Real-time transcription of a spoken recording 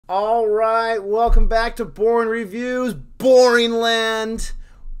All right, welcome back to Boring Reviews, Boring Land.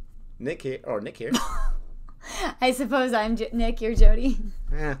 Nick here. I suppose I'm Nick, you're Jody.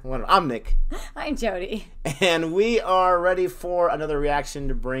 I'm Nick. I'm Jody. And we are ready for another reaction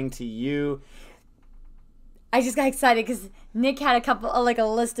to bring to you. I just got excited because Nick had a couple, like a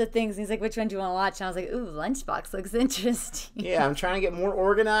list of things. And he's like, which one do you want to watch? And I was like, ooh, Lunchbox looks interesting. Yeah, I'm trying to get more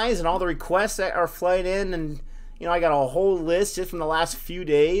organized and all the requests that are flooding in. And, you know, I got a whole list just from the last few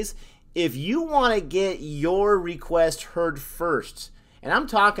days. If you want to get your request heard first, and I'm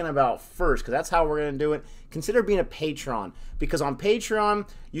talking about first because that's how we're going to do it, consider being a patron. Because on Patreon,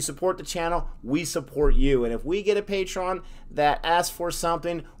 you support the channel, we support you. And if we get a patron that asks for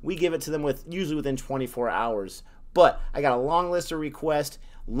something, we give it to them usually within 24 hours. But I got a long list of requests.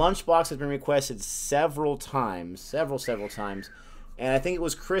 Lunchbox has been requested several times. Several times. And I think it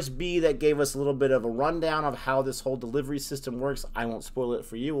was Chris B that gave us a little bit of a rundown of how this whole delivery system works. I won't spoil it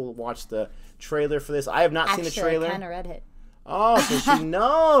for you. We'll watch the trailer for this. I have not seen the trailer. I kind of read it. Oh, so she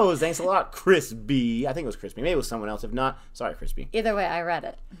knows. Thanks a lot, Chris B. I think it was Chris B. Maybe it was someone else. If not, sorry, Chris B. Either way, I read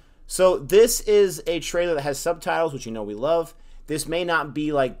it. So this is a trailer that has subtitles, which you know we love. This may not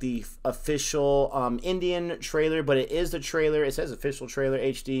be like the official Indian trailer, but it is the trailer. It says official trailer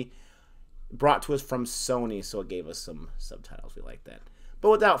HD, brought to us from Sony, so it gave us some subtitles. We like that.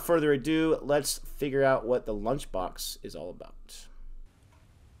 But without further ado, let's figure out what the Lunchbox is all about.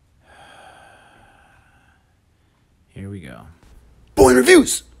 Here we go. Boring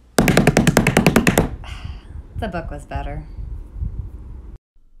Reviews! The book was better.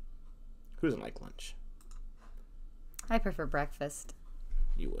 Who doesn't like lunch? I prefer breakfast.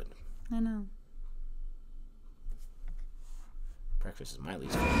 You would. I know. Breakfast is my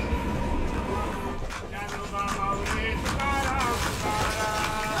least favorite.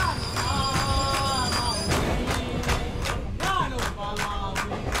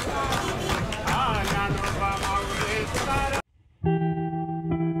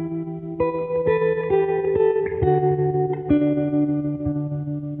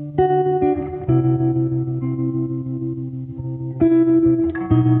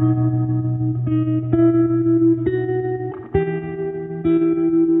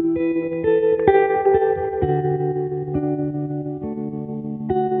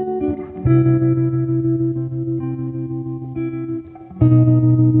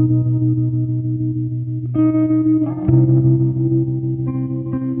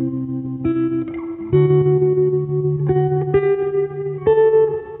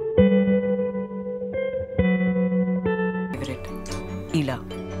 नीला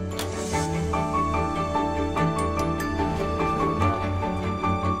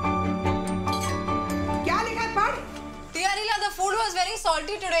क्या लिखा है पढ़? Dear Ila, the food was very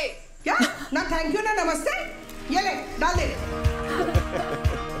salty today. क्या? ना thank you ना नमस्ते? ये ले डाल दे।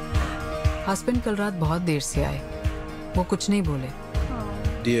 हस्बैंड कल रात बहुत देर से आए वो कुछ नहीं बोले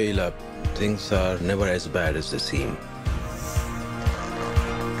Dear Ila, things are never as bad as they seem.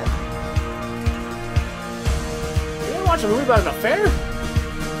 You want to watch a movie about an affair?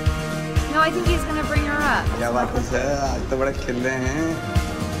 No, I think he's gonna bring her up. क्या बात है आज तो बड़ा खिल रहे हैं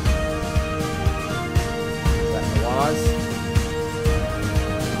Was.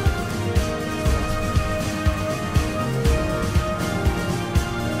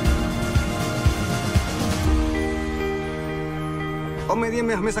 और मेरी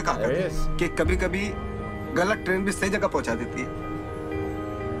अम्मी हमेशा कहा There he करती is. कि कभी-कभी गलत ट्रेन भी सही जगह पहुंचा देती है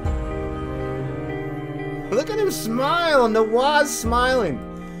Look at him smile. Nawaz smiling.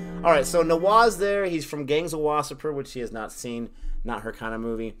 All right, so Nawaz there. He's from Gangs of Wasseypur, which he has not seen. Not her kind of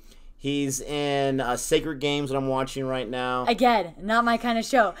movie. He's in Sacred Games that I'm watching right now. Again, not my kind of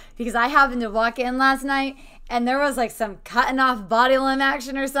show. Because I happened to walk in last night and there was like some cutting off body limb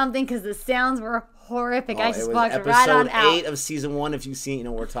action or something because the sounds were horrific. I just walked right on out. Episode 8 of Season 1, if you've seen, you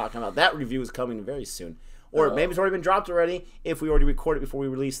know what we're talking about. That review is coming very soon. Or maybe it's already been dropped already if we already recorded it before we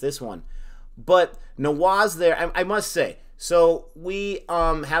release this one. But Nawaz there, I must say, so we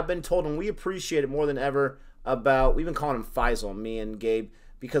have been told, and we appreciate it more than ever, about, we've been calling him Faisal, me and Gabe,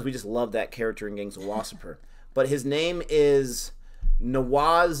 because we just love that character in Gangs of Wasseypur. But his name is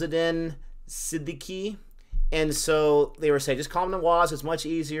Nawazuddin Siddiqui. And so they were saying, just call him Nawaz. It's much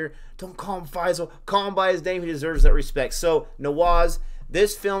easier. Don't call him Faisal. Call him by his name. He deserves that respect. So Nawaz,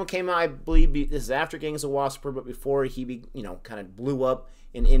 this film came out, I believe, this is after Gangs of Wasseypur, but before he, kind of blew up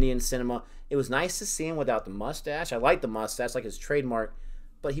in Indian cinema. It was nice to see him without the mustache. I like the mustache, like his trademark.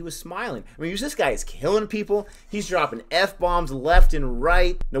 But he was smiling. I mean, this guy is killing people. He's dropping F-bombs left and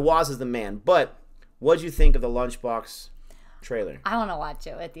right. Nawaz is the man. But what did you think of the Lunchbox trailer? I want to watch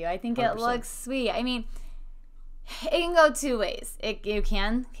it with you. I think 100%. It looks sweet. I mean, It can go two ways. You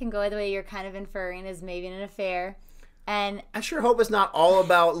can go the way you're kind of inferring is maybe an affair. And I sure hope it's not all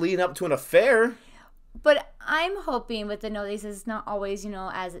about leading up to an affair. But I'm hoping with the no, this is not always,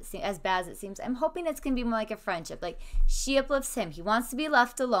 as bad as it seems. I'm hoping it's going to be more like a friendship. Like, she uplifts him. He wants to be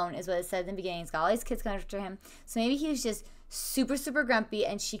left alone, is what it said in the beginning. He's got all these kids coming after him. So maybe he's just super, super grumpy,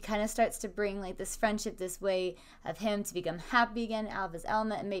 and she kind of starts to bring, like, this friendship, this way of him to become happy again, out of his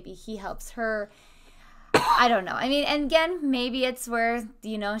element, and maybe he helps her. I don't know. I mean, and again, maybe it's where,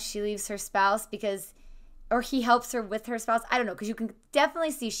 she leaves her spouse or he helps her with her spouse. I don't know, because you can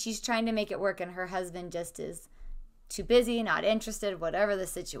definitely see she's trying to make it work and her husband just is too busy, not interested, whatever the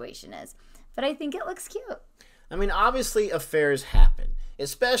situation is. But I think it looks cute. I mean, obviously affairs happen,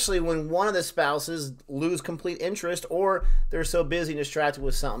 especially when one of the spouses lose complete interest or they're so busy and distracted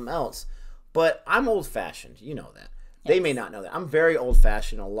with something else. But I'm old-fashioned. You know that. Yes. They may not know that. I'm very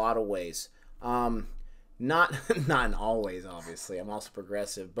old-fashioned in a lot of ways. Not in all ways, obviously. I'm also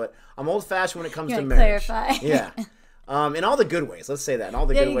progressive, but I'm old-fashioned when it comes to marriage. Clarify. Yeah. In all the good ways. Let's say that. In all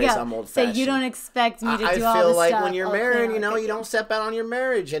the good ways, I'm old-fashioned. So you don't expect me to do all this stuff. I feel like when you're married, you don't step out on your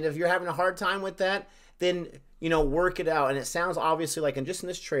marriage. And if you're having a hard time with that, then, work it out. And it sounds obviously like, just in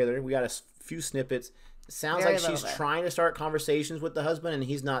this trailer, we got a few snippets. It sounds like she's trying to start conversations with the husband and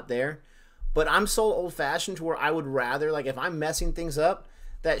he's not there. But I'm so old-fashioned to where I would rather, like, if I'm messing things up,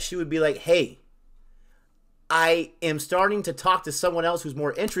 that she would be like, hey, I am starting to talk to someone else who's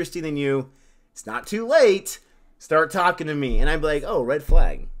more interesting than you. It's not too late. Start talking to me. And I'd be like, oh, red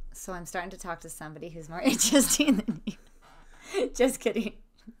flag. So I'm starting to talk to somebody who's more interesting than you. Just kidding.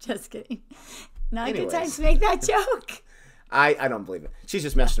 Just kidding. Not a good time to make that joke. I don't believe it. She's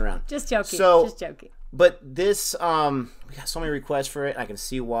just messing around. Just joking. So, just joking. But this, we got so many requests for it. I can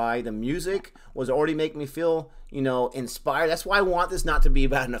see why. The music was already making me feel, inspired. That's why I want this not to be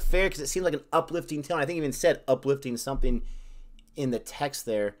about an affair, because it seemed like an uplifting tone. I think it even said uplifting something in the text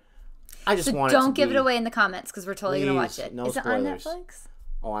there. I just want it to be. Don't give it away in the comments, because we're totally going to watch it. No Is spoilers. it on Netflix?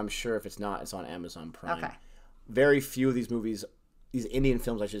 Oh, I'm sure if it's not, it's on Amazon Prime. Okay. Very few of these movies, these Indian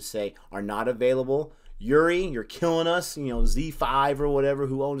films, I should say, are not available. Yuri, you're killing us. Z5 or whatever,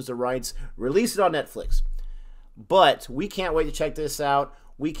 who owns the rights, release it on Netflix. But we can't wait to check this out.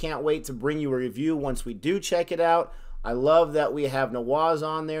 We can't wait to bring you a review once we do check it out. I love that we have Nawaz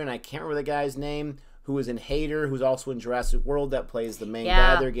on there, and I can't remember the guy's name, who is in Hater, who's also in Jurassic World, that plays the main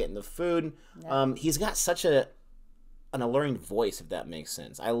guy there getting the food. Yeah. He's got such an alluring voice, if that makes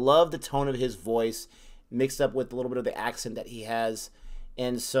sense. I love the tone of his voice mixed up with a little bit of the accent that he has.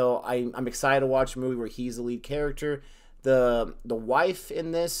 And so I'm excited to watch a movie where he's the lead character. The wife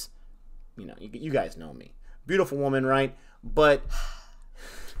in this, you guys know me. Beautiful woman, right? But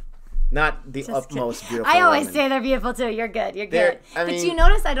not the utmost beautiful I always woman. say they're beautiful too. You're good. You're good. But you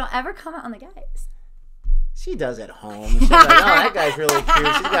notice I don't ever comment on the guys. She does at home. She's like, oh, that guy's really cute.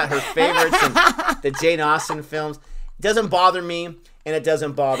 She's got her favorites in the Jane Austen films. It doesn't bother me, and it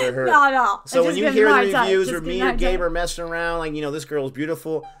doesn't bother her. No. So when you hear the reviews where me or Gabe are messing around, like, this girl's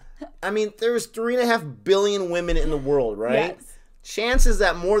beautiful. I mean, there's 3.5 billion women in the world, right? Yes. Chances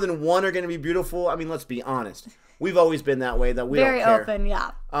that more than one are going to be beautiful, I mean, let's be honest. We've always been that way, that we Very don't care. open,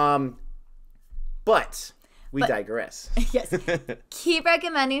 yeah. But we digress. Yes. Keep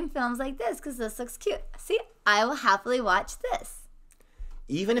recommending films like this, because this looks cute. See, I will happily watch this.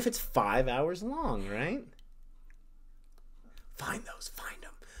 Even if it's 5 hours long, right? Find them.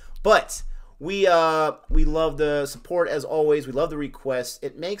 But we love the support as always. We love the requests.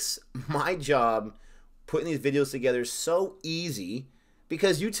 It makes my job putting these videos together so easy,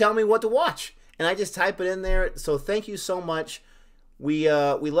 because you tell me what to watch and I just type it in there. So thank you so much. We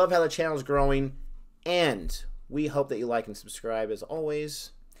love how the channel's growing, and we hope that you like and subscribe as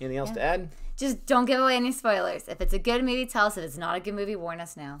always. Anything else to add? Just don't give away any spoilers. If it's a good movie, tell us. If it's not a good movie, warn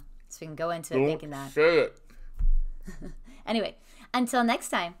us now, so we can go into it thinking that. Say it. Anyway, until next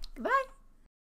time, goodbye.